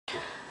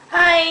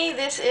Hi,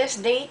 this is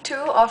day 2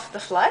 of the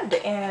flood,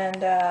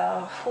 and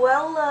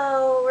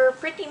we're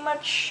pretty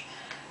much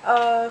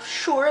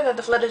sure that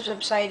the flood is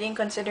subsiding,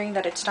 considering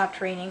that it's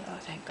not raining. Oh,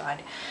 thank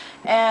God!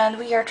 And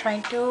we are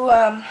trying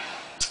to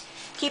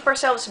keep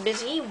ourselves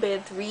busy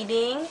with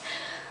reading.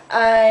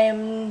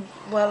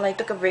 I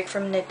took a break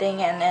from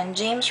knitting, and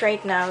James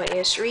right now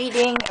is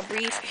reading A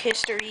Brief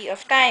History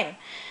of Time.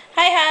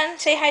 Hi, Han.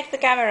 Say hi to the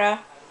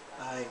camera.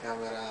 Hi,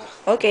 camera.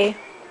 Okay,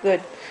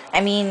 good.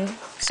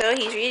 So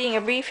he's reading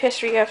A Brief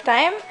History of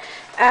Time.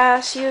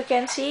 As you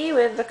can see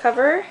with the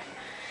cover.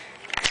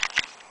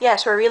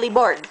 Yes, we're really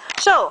bored.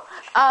 So,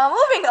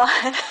 moving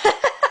on.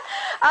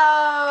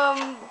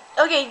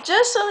 Okay,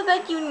 just so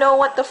that you know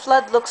what the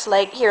flood looks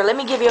like, here, let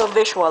me give you a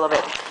visual of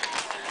it.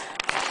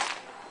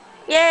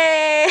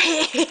 Yay!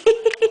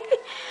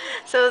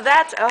 So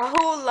that's a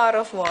whole lot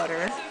of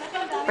water,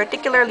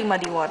 particularly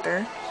muddy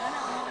water.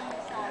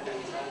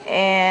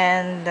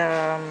 And,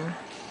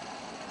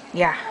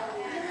 yeah.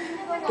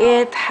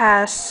 It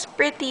has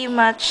pretty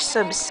much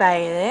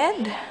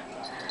subsided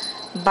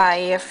by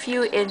a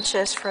few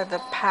inches for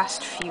the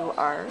past few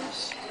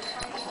hours.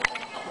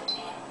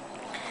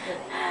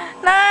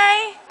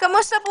 Nay,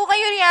 kamusta po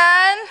kayo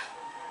riyan?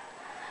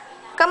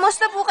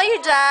 Kamusta po kayo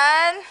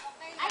dyan?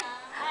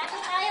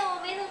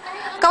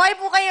 Kaway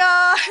po kayo.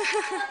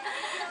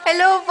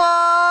 Hello po.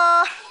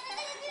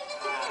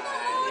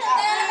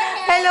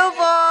 Hello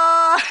po.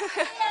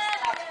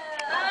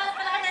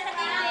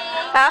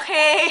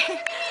 Okay.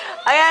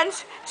 Ayan,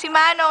 si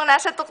Manong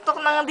nasa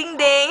tuktok ng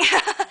dingding.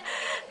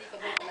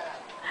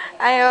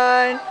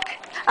 Ayun.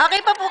 Okay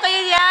pa po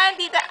kayo yan,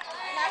 tita?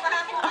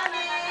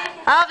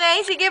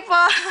 Okay, sige po.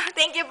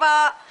 Thank you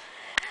po.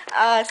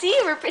 See,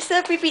 we're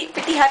still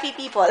pretty happy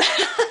people.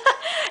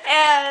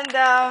 And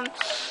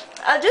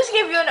I'll just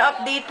give you an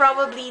update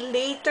probably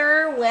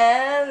later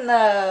when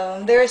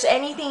there's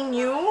anything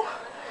new.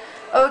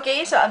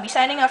 Okay, so I'll be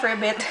signing off for a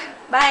bit.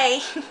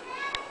 Bye!